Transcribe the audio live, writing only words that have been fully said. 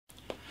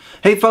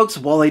Hey folks,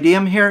 Wally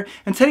DM here,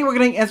 and today we're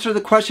going to answer the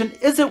question,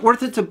 is it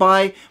worth it to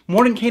buy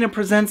Mordenkainen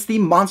Presents the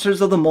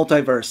Monsters of the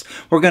Multiverse?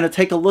 We're going to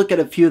take a look at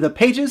a few of the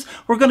pages,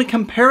 we're going to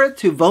compare it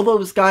to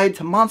Volo's Guide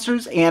to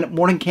Monsters and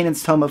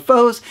Mordenkainen's Tome of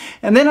Foes,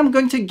 and then I'm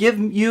going to give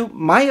you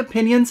my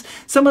opinions,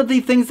 some of the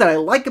things that I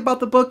like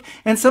about the book,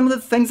 and some of the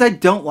things I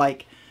don't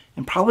like.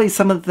 And probably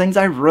some of the things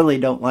I really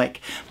don't like.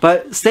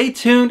 But stay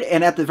tuned,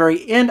 and at the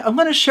very end, I'm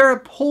going to share a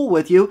poll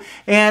with you,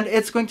 and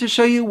it's going to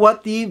show you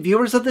what the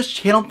viewers of this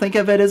channel think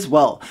of it as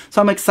well. So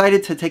I'm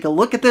excited to take a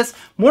look at this.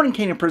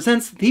 Mordenkainen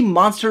Presents the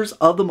Monsters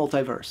of the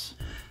Multiverse.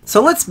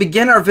 So let's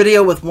begin our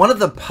video with one of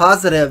the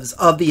positives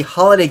of the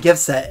holiday gift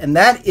set, and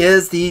that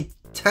is the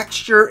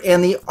texture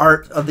and the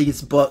art of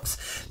these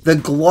books. The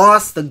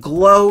gloss, the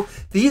glow,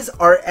 these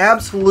are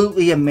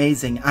absolutely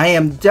amazing. I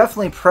am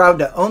definitely proud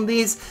to own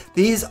these.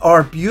 These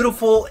are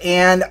beautiful,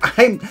 and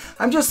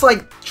I'm just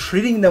like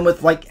treating them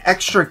with like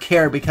extra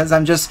care because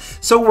I'm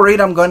just so worried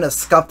I'm going to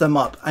scuff them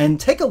up. And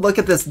take a look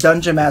at this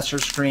Dungeon Master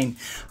screen.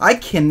 I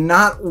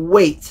cannot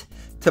wait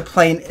to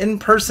play an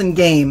in-person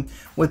game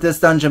with this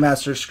Dungeon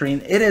Master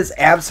screen. It is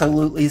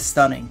absolutely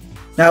stunning.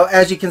 Now,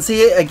 as you can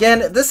see,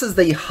 again, this is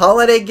the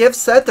holiday gift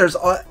set. There's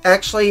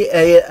actually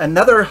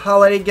another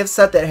holiday gift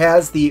set that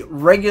has the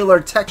regular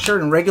texture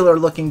and regular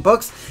looking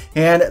books,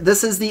 and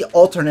this is the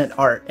alternate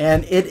art,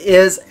 and it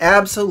is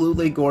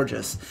absolutely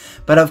gorgeous.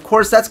 But of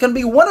course, that's going to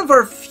be one of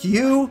our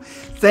few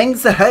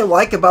things that I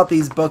like about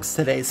these books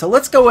today. So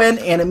let's go in,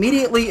 and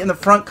immediately in the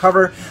front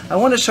cover, I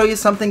want to show you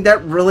something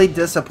that really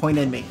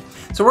disappointed me.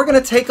 So we're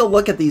going to take a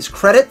look at these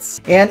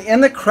credits, and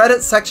in the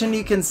credits section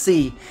you can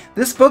see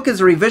this book is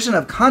a revision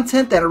of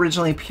content that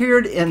originally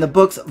appeared in the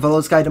books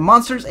Volo's Guide to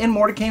Monsters and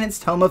Mordenkainen's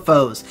Tome of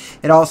Foes.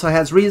 It also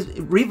has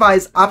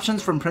revised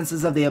options from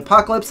Princes of the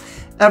Apocalypse,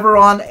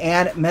 Eberron,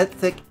 and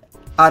Mythic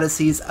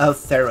Odysseys of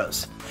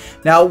Theros.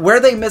 Now, where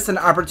they missed an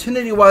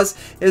opportunity is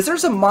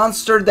there's a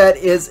monster that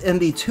is in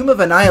the Tomb of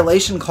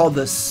Annihilation called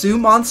the Sue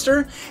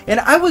Monster, and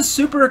I was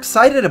super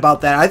excited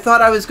about that. I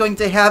thought I was going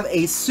to have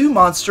a Sue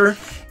Monster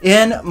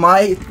in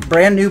my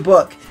brand new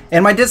book.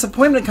 And my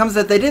disappointment comes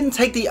that they didn't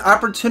take the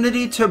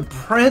opportunity to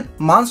print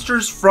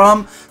monsters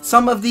from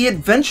some of the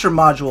adventure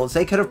modules.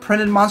 They could have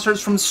printed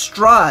monsters from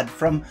Strahd,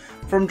 from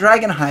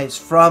Dragonheist,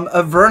 from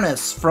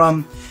Avernus,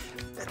 from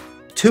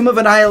Tomb of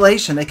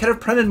Annihilation. They could have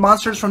printed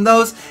monsters from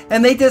those,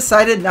 and they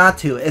decided not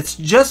to. It's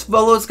just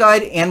Volo's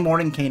Guide and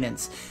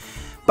Mordenkainen's.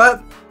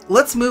 But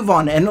let's move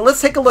on, and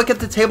let's take a look at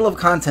the table of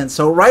contents.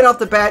 So right off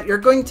the bat, you're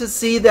going to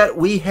see that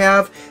we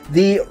have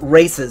the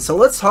races. So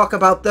let's talk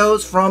about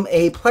those from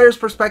a player's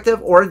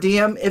perspective or a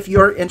DM if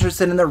you're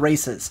interested in the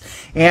races.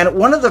 And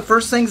one of the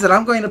first things that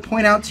I'm going to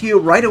point out to you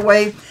right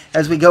away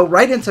as we go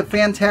right into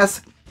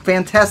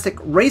fantastic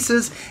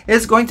races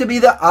is going to be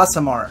the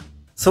Aasimar.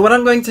 So what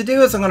I'm going to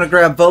do is I'm going to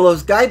grab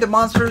Volo's Guide to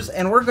Monsters,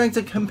 and we're going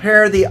to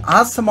compare the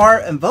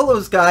Aasimar in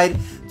Volo's Guide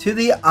to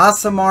the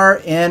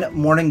Aasimar in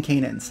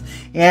Mordenkainen's.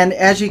 And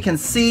as you can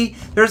see,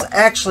 there's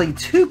actually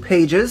 2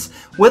 pages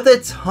with a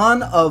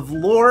ton of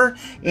lore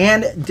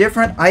and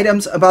different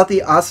items about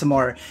the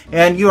Aasimar.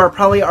 And you are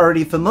probably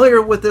already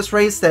familiar with this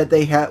race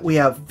that we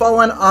have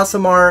Fallen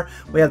Aasimar,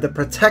 we have the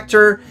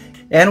Protector,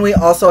 and we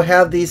also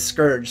have the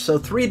Scourge. So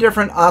 3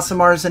 different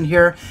Aasimars in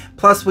here,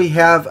 plus we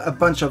have a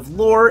bunch of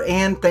lore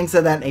and things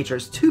of that nature.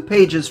 It's 2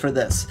 pages for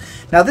this.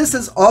 Now this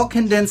is all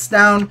condensed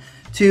down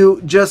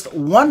to just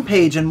 1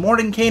 page in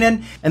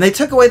Mordenkainen, and they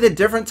took away the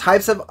different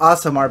types of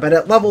Aasimar. But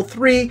at level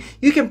 3,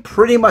 you can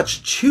pretty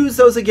much choose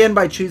those again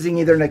by choosing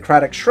either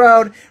Necrotic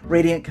Shroud,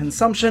 Radiant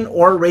Consumption,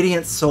 or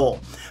Radiant Soul.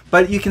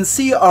 But you can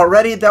see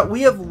already that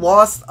we have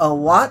lost a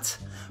lot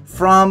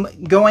from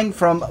going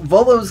from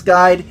Volo's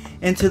Guide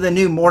into the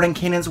new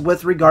Mordenkainen's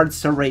with regards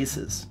to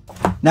races.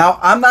 Now,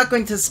 I'm not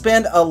going to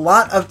spend a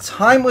lot of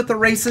time with the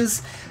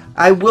races.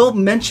 I will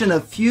mention a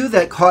few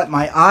that caught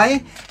my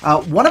eye.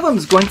 One of them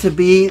is going to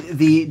be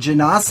the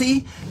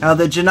Genasi. Now,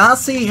 the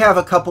Genasi have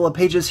a couple of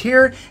pages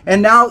here,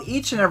 and now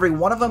each and every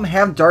one of them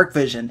have dark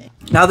vision.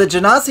 Now, the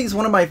Genasi is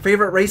one of my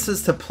favorite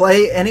races to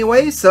play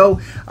anyway, so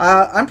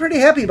I'm pretty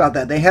happy about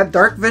that. They have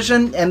dark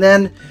vision, and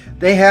then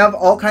they have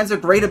all kinds of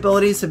great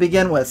abilities to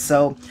begin with.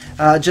 So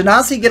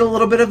Genasi get a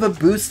little bit of a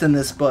boost in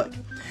this book.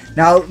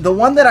 Now, the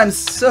one that I'm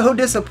so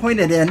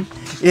disappointed in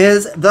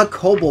is the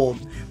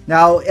Kobold.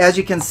 Now, as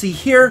you can see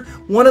here,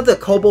 one of the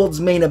Kobold's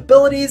main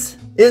abilities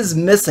is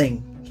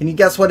missing. Can you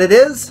guess what it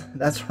is?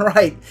 That's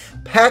right,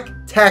 Pack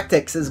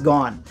Tactics is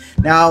gone.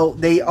 Now,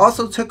 they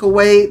also took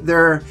away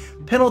their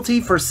penalty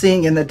for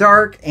seeing in the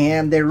dark,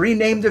 and they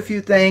renamed a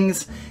few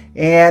things,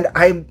 and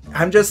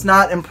I'm just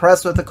not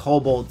impressed with the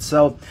Kobold.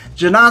 So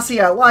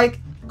Genasi I like,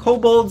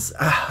 Kobolds,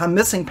 I'm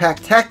missing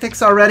Pack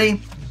Tactics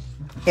already.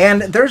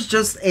 And there's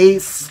just a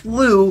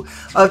slew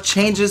of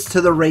changes to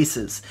the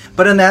races.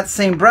 But in that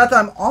same breath,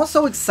 I'm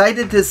also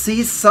excited to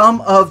see some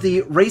of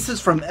the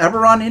races from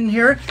Eberron in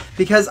here,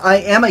 because I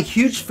am a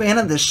huge fan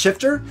of the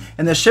Shifter,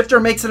 and the Shifter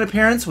makes an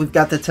appearance. We've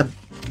got the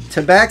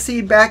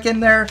Tabaxi back in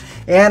there,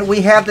 and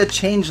we have the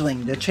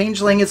Changeling. The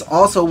Changeling is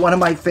also one of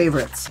my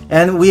favorites.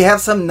 And we have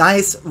some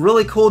nice,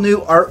 really cool new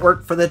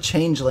artwork for the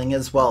Changeling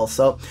as well.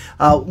 So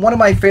one of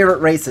my favorite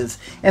races.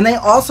 And they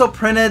also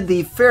printed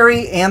the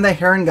Fairy and the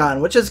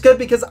Herringon, which is good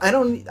because I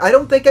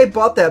don't think I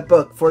bought that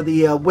book for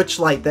the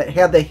Witchlight that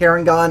had the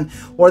Herringon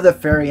or the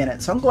Fairy in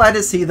it. So I'm glad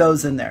to see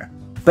those in there.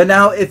 But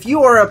now, if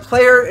you are a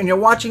player and you're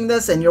watching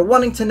this and you're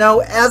wanting to know,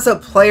 as a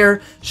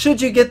player,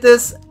 should you get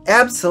this?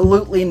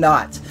 Absolutely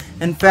not.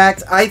 In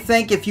fact, I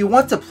think if you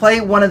want to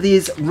play one of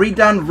these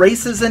redone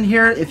races in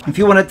here, if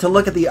you wanted to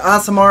look at the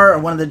Aasimar or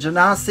one of the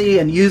Genasi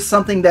and use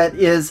something that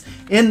is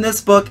in this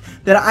book,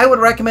 then I would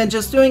recommend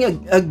just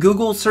doing a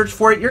Google search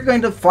for it. You're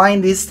going to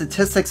find these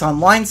statistics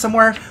online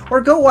somewhere,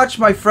 or go watch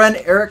my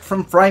friend Eric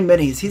from Fry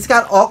Minis. He's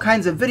got all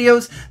kinds of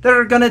videos that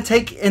are going to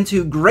take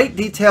into great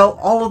detail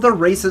all of the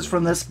races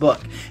from this book.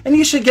 And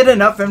you should get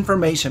enough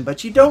information,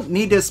 but you don't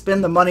need to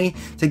spend the money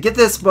to get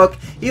this book,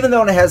 even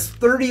though it has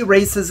 30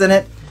 races in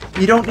it.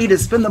 You don't need to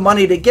spend the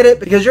money to get it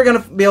because you're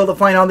going to be able to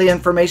find all the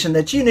information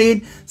that you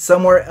need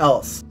somewhere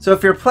else. So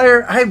if you're a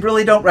player, I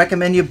really don't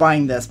recommend you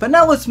buying this. But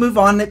now let's move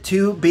on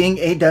to being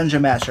a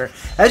Dungeon Master.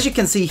 As you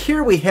can see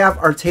here, we have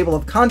our table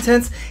of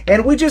contents,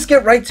 and we just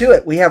get right to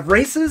it. We have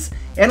races,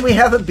 and we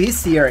have a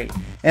bestiary.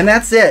 And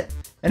that's it.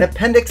 An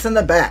appendix in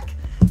the back.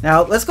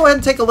 Now let's go ahead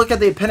and take a look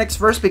at the appendix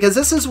first, because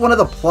this is one of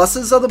the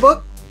pluses of the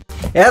book.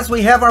 As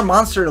we have our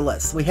monster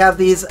list, we have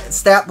these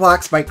stat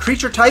blocks by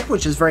creature type,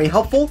 which is very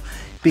helpful,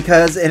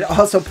 because it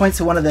also points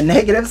to one of the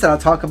negatives that I'll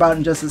talk about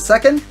in just a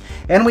second.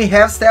 And we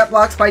have stat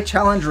blocks by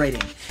challenge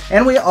rating.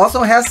 And we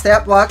also have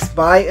stat blocks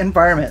by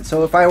environment.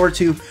 So if I were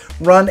to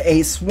run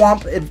a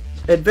swamp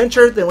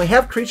adventure, then we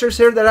have creatures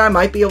here that I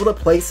might be able to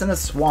place in a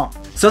swamp.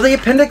 So the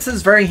appendix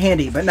is very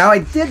handy. But now I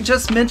did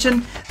just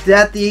mention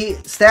that the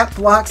stat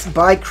blocks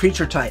by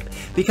creature type,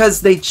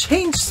 because they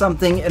changed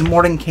something in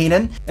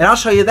Mordenkainen, and I'll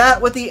show you that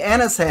with the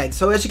Anishag.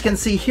 So as you can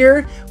see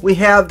here, we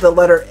have the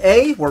letter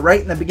A. We're right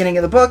in the beginning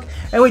of the book,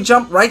 and we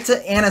jump right to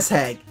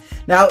Anishag.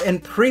 Now, in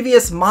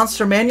previous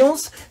monster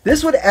manuals,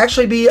 this would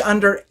actually be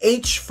under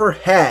H for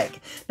hag.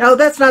 Now,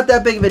 that's not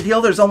that big of a deal.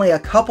 There's only a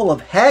couple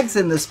of hags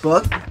in this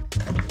book.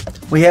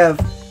 We have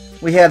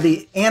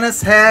the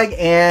Anishag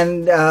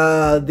and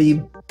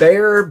the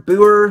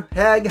Boer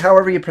hag,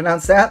 however you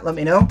pronounce that, let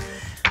me know.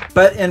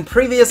 But in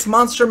previous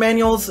monster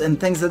manuals and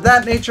things of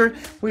that nature,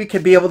 we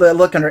could be able to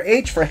look under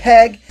H for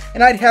hag,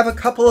 and I'd have a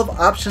couple of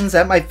options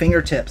at my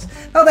fingertips.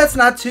 Now that's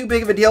not too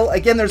big of a deal.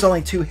 Again, there's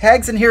only 2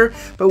 hags in here,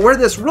 but where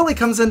this really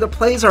comes into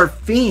play is our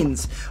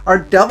fiends, our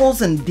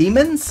devils and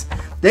demons.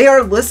 They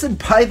are listed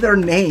by their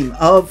name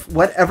of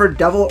whatever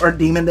devil or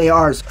demon they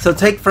are. So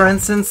take, for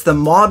instance, the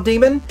Maw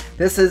demon.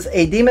 This is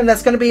a demon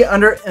that's going to be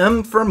under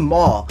M for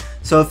Maw.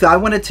 So if I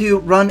wanted to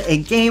run a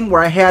game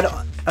where I had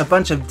a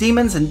bunch of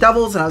demons and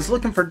devils, and I was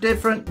looking for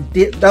different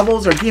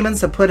devils or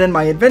demons to put in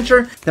my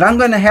adventure, then I'm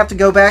going to have to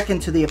go back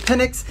into the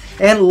appendix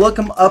and look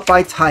them up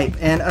by type.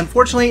 And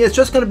unfortunately, it's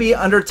just going to be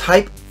under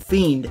type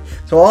fiend.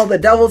 So all the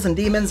devils and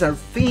demons and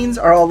fiends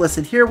are all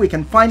listed here. We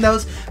can find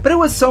those, but it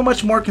was so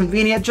much more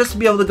convenient just to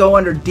be able to go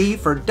under D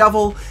for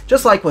devil,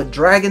 just like with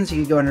dragons.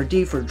 You could go under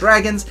D for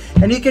dragons,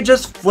 and you could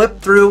just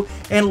flip through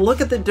and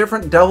look at the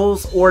different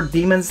devils or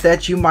demons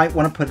that you might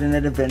want to put in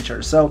an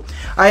adventure. So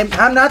I'm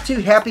not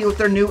too happy with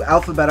their new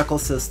alphabetical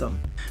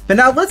system. But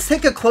now let's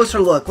take a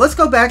closer look. Let's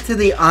go back to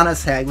the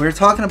Anishag. We were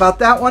talking about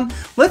that one.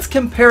 Let's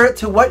compare it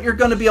to what you're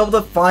going to be able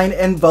to find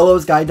in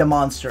Volo's Guide to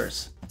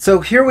Monsters. So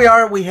here we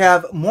are, we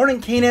have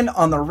Mordenkainen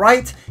on the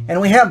right,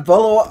 and we have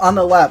Volo on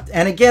the left.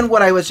 And again,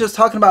 what I was just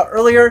talking about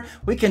earlier,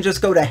 we can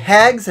just go to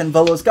hags in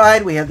Volo's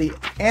Guide. We have the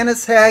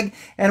Anishag,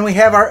 and we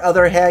have our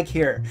other hag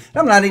here.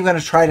 I'm not even going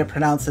to try to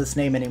pronounce this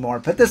name anymore,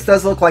 but this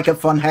does look like a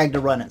fun hag to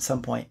run at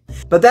some point.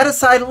 But that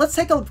aside, let's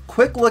take a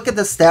quick look at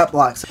the stat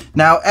blocks.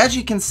 Now, as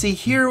you can see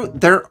here,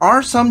 there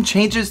are some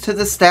changes to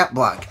the stat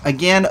block.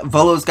 Again,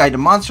 Volo's Guide to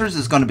Monsters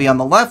is going to be on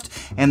the left,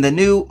 and the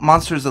new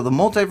Monsters of the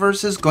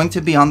Multiverse is going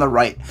to be on the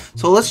right.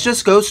 So let's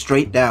just go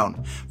straight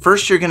down.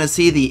 First, you're going to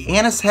see the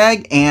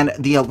Anishag, and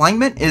the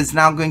alignment is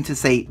now going to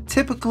say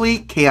typically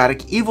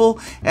chaotic evil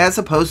as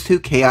opposed to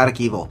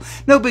chaotic evil.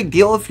 No big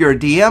deal. If you're a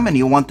DM and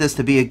you want this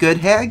to be a good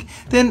hag,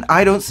 then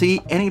I don't see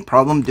any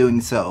problem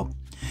doing so.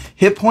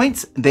 Hit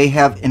points, they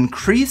have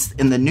increased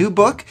in the new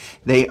book.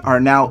 They are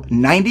now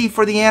 90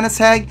 for the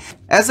Anishag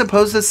as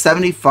opposed to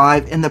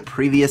 75 in the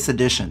previous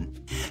edition.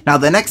 Now,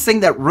 the next thing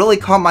that really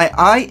caught my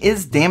eye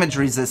is damage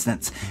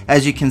resistance.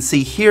 As you can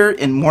see here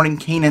in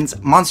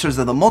Mordenkainen's Monsters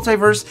of the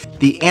Multiverse,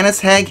 the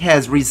Anishag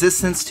has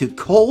resistance to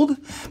cold,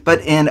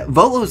 but in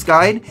Volo's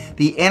Guide,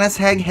 the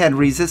Anishag had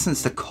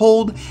resistance to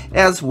cold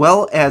as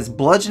well as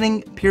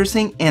bludgeoning,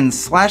 piercing, and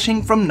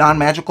slashing from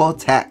non-magical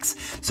attacks.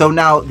 So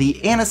now the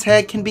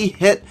Anishag can be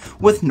hit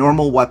with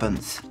normal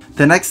weapons.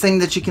 The next thing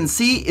that you can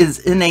see is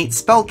innate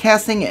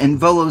spellcasting, and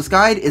Volo's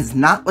guide is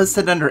not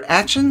listed under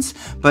actions,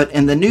 but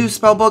in the new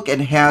spellbook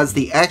it has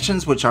the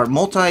actions, which are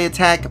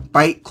multi-attack,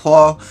 bite,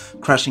 claw,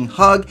 crushing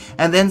hug,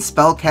 and then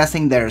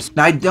spellcasting theirs.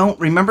 Now I don't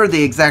remember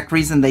the exact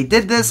reason they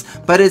did this,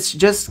 but it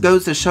just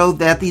goes to show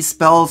that these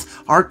spells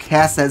are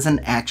cast as an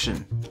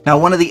action. Now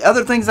one of the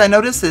other things I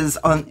noticed is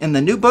in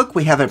the new book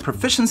we have a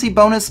proficiency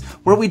bonus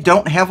where we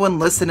don't have one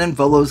listed in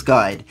Volo's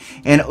guide.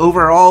 And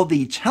overall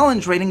the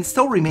challenge rating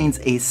still remains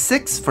a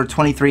 6 for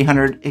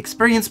 2300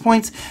 experience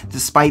points,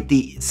 despite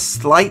the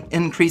slight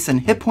increase in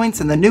hit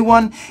points in the new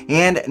one,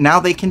 and now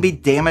they can be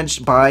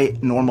damaged by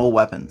normal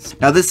weapons.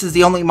 Now this is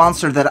the only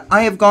monster that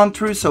I have gone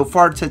through so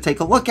far to take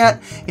a look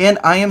at, and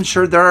I am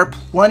sure there are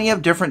plenty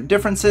of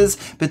differences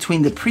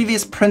between the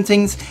previous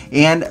printings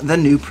and the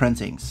new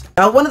printings.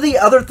 Now one of the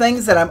other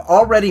things that I'm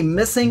already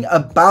missing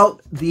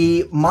about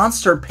the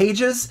monster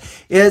pages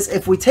is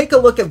if we take a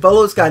look at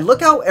Volo's guide,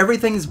 look how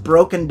everything's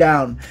broken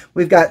down.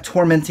 We've got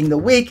Tormenting the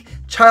Weak,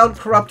 Child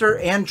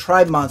Corruptor, and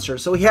Tribe Monster.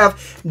 So we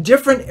have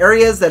different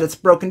areas that it's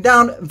broken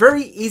down.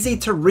 Very easy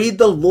to read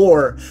the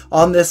lore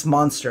on this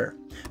monster.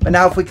 But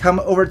now if we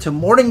come over to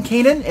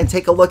Mordenkainen and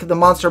take a look at the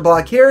monster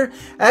block here,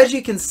 as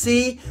you can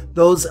see,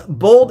 those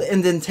bold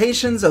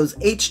indentations, those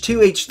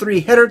H2,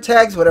 H3 header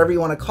tags, whatever you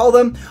want to call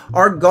them,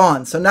 are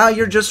gone. So now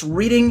you're just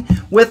reading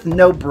with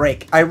no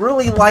break. I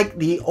really like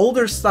the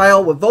older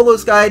style with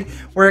Volo's guide,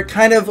 where it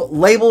kind of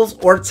labels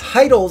or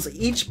titles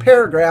each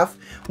paragraph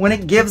when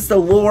it gives the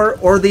lore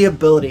or the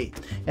ability.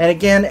 And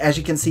again, as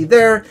you can see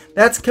there,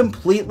 that's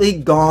completely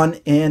gone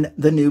in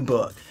the new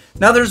book.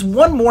 Now there's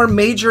one more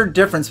major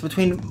difference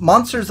between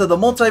Monsters of the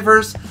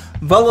Multiverse,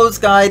 Volo's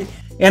guide,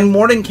 and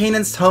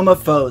Mordenkainen's Tome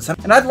of Foes.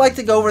 And I'd like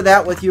to go over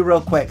that with you real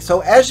quick.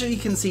 So as you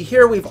can see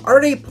here, we've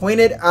already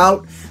pointed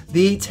out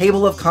the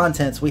table of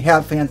contents. We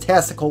have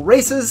fantastical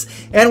races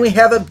and we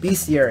have a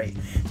bestiary.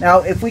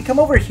 Now if we come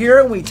over here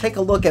and we take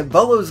a look at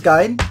Volo's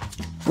guide,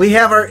 we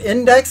have our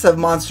index of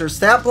monster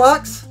stat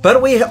blocks,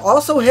 but we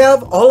also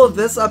have all of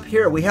this up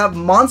here. We have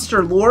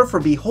monster lore for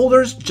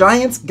beholders,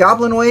 giants,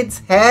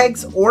 goblinoids,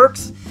 hags,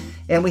 orcs,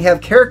 and we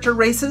have character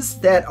races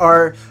that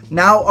are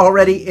now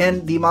already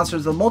in the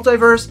Monsters of the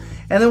Multiverse.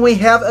 And then we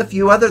have a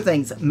few other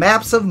things,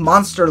 maps of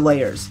monster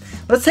layers.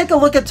 Let's take a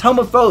look at Tome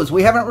of Foes.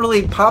 We haven't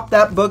really popped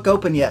that book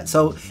open yet.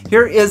 So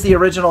here is the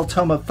original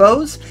Tome of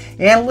Foes.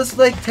 And let's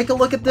take a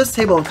look at this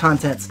table of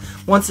contents.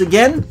 Once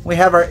again, we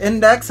have our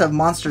index of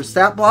monster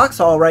stat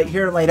blocks all right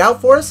here laid out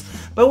for us.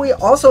 But we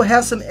also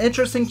have some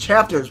interesting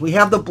chapters. We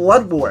have the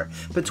blood war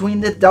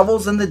between the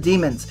devils and the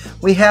demons.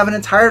 We have an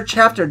entire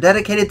chapter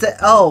dedicated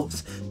to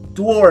elves,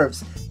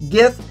 dwarves,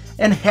 gith,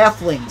 and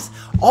halflings.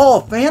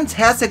 All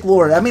fantastic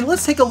lore. I mean,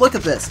 let's take a look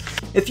at this.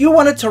 If you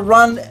wanted to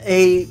run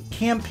a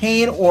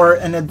campaign or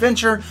an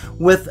adventure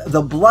with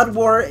the blood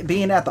war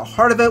being at the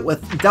heart of it,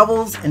 with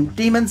devils and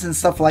demons and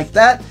stuff like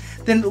that,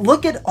 then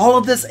look at all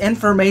of this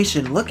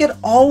information. Look at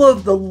all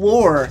of the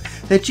lore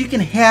that you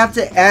can have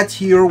to add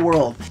to your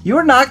world.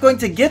 You're not going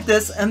to get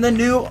this in the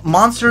new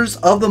Monsters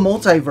of the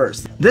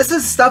Multiverse. This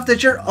is stuff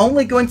that you're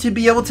only going to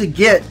be able to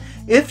get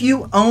if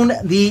you own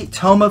the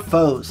Tome of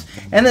Foes.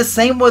 And the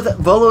same with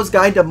Volo's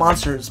Guide to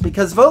Monsters,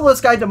 because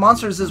Volo's Guide to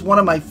Monsters is one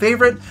of my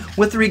favorite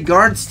with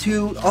regards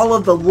to all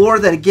of the lore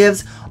that it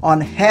gives on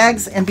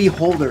hags and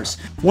beholders.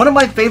 One of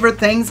my favorite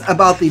things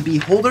about the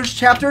beholders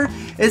chapter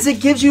is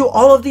it gives you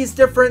all of these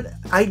different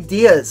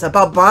ideas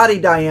about body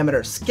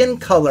diameter, skin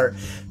color,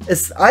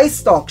 eye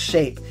stalk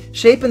shape,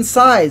 shape and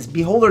size,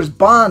 beholders'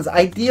 bonds,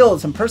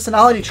 ideals, and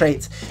personality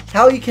traits,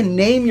 how you can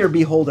name your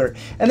beholder.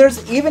 And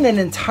there's even an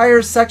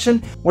entire section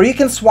where you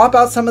can swap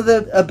out some of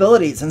the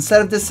abilities.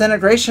 Instead of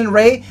disintegration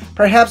ray,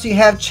 perhaps you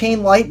have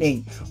chain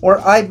lightning or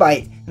eye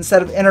bite.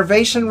 Instead of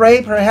innervation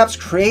ray, perhaps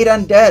create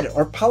undead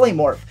or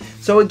polymorph.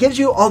 So it gives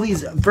you all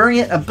these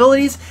variant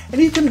abilities and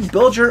you can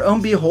build your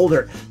own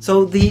beholder.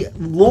 So the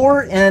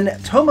lore in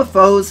Tome of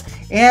Foes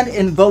and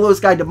in Volo's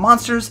Guide to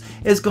Monsters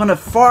is going to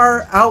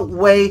far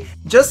outweigh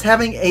just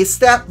having a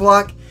stat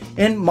block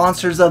in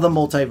Monsters of the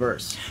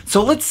Multiverse.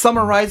 So let's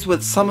summarize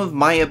with some of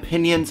my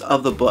opinions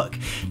of the book.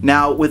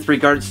 Now, with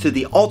regards to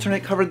the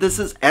alternate cover, this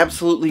is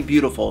absolutely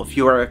beautiful. If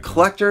you are a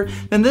collector,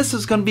 then this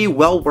is going to be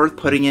well worth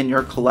putting in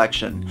your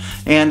collection.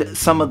 And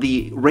some of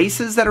the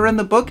races that are in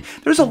the book,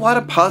 there's a lot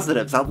of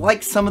positives. I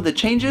like some of the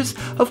changes.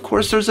 Of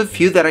course, there's a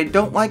few that I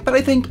don't like, but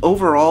I think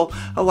overall,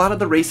 a lot of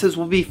the races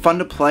will be fun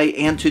to play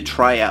and to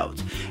try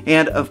out.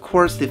 And of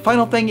course, the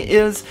final thing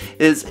is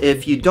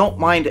if you don't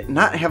mind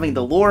not having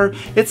the lore,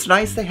 it's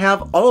nice to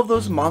have all of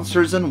those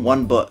monsters in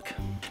one book.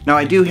 Now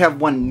I do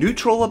have one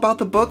neutral about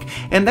the book,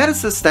 and that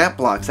is the stat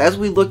blocks. As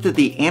we looked at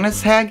the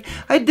Annis tag,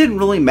 it didn't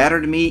really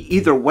matter to me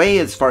either way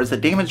as far as the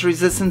damage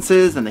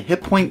resistances and the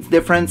hit point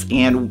difference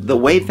and the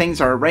way things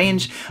are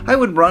arranged. I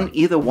would run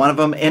either one of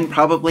them and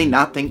probably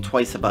not think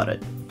twice about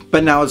it.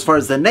 But now as far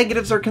as the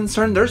negatives are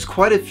concerned, there's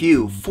quite a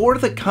few. 4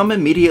 that come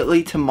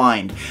immediately to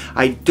mind.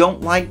 I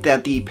don't like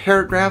that the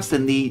paragraphs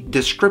and the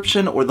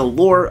description or the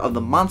lore of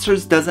the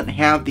monsters doesn't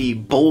have the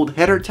bold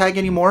header tag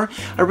anymore.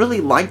 I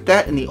really liked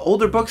that in the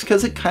older books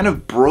because it kind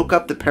of broke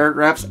up the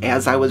paragraphs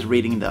as I was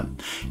reading them.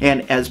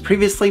 And as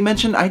previously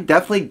mentioned, I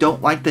definitely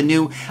don't like the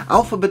new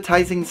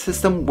alphabetizing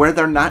system where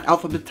they're not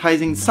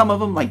alphabetizing some of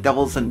them, like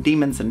devils and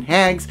demons and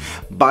hags,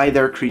 by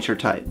their creature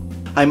type.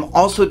 I'm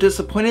also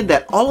disappointed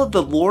that all of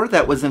the lore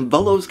that was in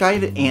Volo's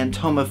Guide and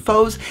Tome of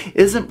Foes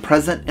isn't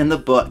present in the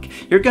book.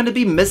 You're going to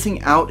be missing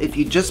out if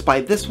you just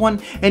buy this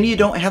one and you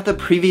don't have the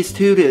previous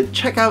 2 to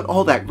check out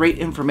all that great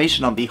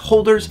information on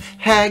beholders,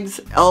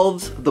 hags,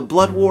 elves, the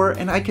blood war,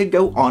 and I could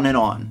go on and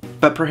on.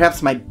 But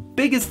perhaps my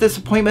biggest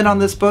disappointment on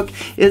this book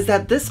is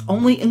that this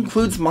only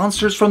includes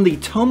monsters from the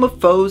Tome of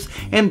Foes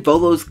and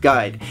Volo's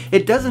Guide.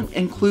 It doesn't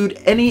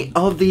include any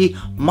of the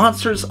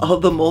monsters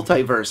of the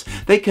multiverse.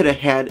 They could have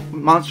had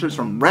monsters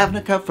from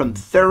Ravnica, from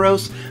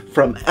Theros,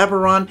 from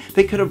Eberron.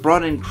 They could have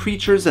brought in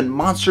creatures and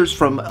monsters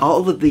from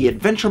all of the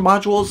adventure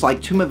modules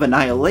like Tomb of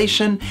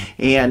Annihilation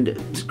and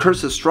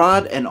Curse of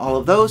Strahd and all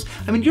of those.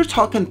 I mean, you're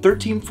talking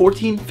 13,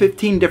 14,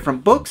 15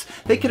 different books.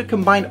 They could have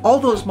combined all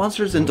those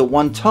monsters into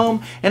one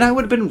tome and I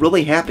would have been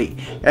really happy.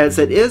 As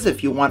it is,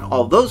 if you want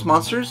all those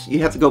monsters, you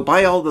have to go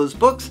buy all those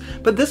books,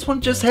 but this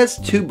one just has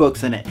 2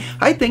 books in it.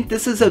 I think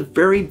this is a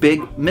very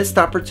big missed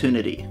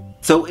opportunity.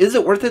 So is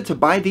it worth it to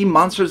buy the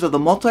Monsters of the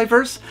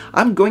Multiverse?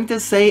 I'm going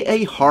to say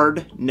a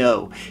hard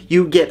no.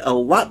 You get a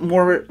lot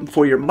more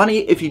for your money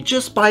if you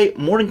just buy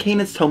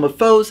Mordenkainen's Tome of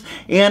Foes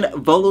and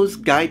Volo's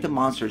Guide to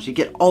Monsters. You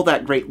get all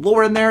that great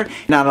lore in there.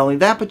 Not only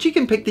that, but you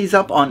can pick these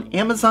up on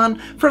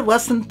Amazon for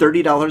less than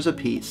 $30 a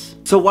piece.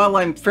 So while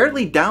I'm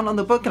fairly down on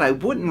the book and I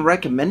wouldn't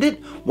recommend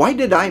it, why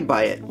did I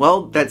buy it?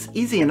 Well, that's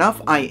easy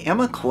enough. I am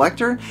a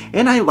collector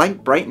and I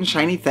like bright and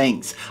shiny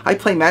things. I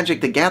play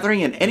Magic the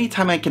Gathering, and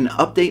anytime I can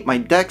update my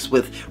decks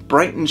with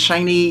bright and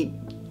shiny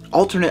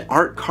alternate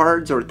art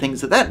cards or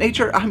things of that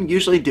nature, I'm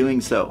usually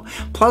doing so.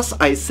 Plus,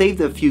 I saved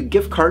a few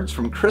gift cards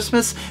from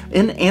Christmas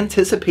in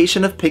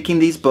anticipation of picking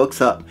these books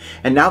up.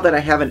 And now that I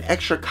have an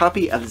extra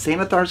copy of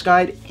Xanathar's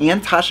Guide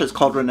and Tasha's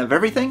Cauldron of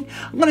Everything,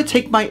 I'm going to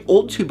take my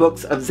old 2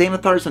 books of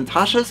Xanathar's and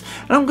Tasha's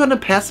and I'm going to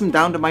pass them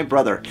down to my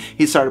brother.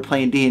 He started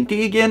playing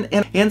D&D again,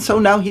 and so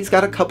now he's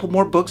got a couple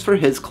more books for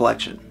his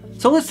collection.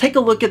 So let's take a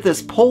look at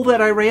this poll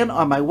that I ran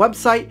on my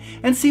website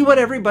and see what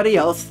everybody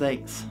else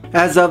thinks.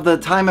 As of the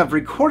time of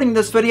recording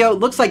this video, it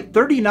looks like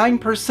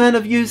 39%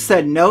 of you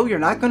said no, you're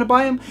not going to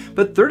buy them,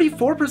 but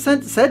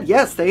 34% said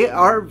yes, they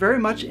are very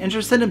much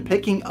interested in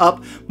picking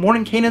up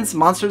Mordenkainen's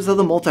Monsters of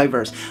the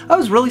Multiverse. I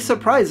was really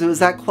surprised it was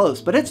that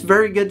close, but it's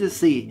very good to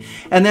see.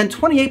 And then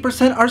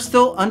 28% are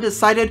still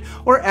undecided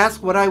or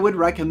ask what I would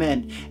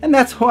recommend, and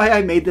that's why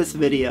I made this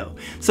video.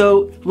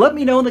 So let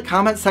me know in the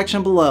comment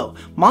section below.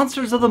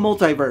 Monsters of the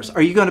Multiverse,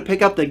 are you going to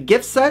pick up the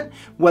gift set,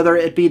 whether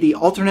it be the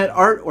alternate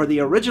art or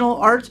the original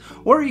art,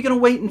 or are you going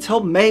to wait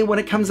until May when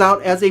it comes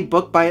out as a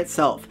book by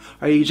itself?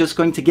 Are you just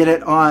going to get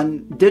it on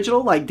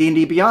digital like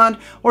D&D Beyond,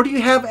 or do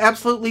you have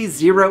absolutely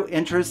zero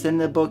interest in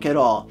the book at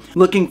all?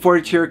 Looking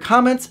forward to your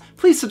comments.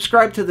 Please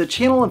subscribe to the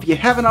channel if you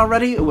haven't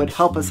already. It would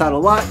help us out a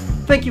lot.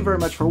 Thank you very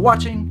much for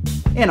watching,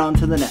 and on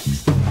to the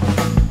next.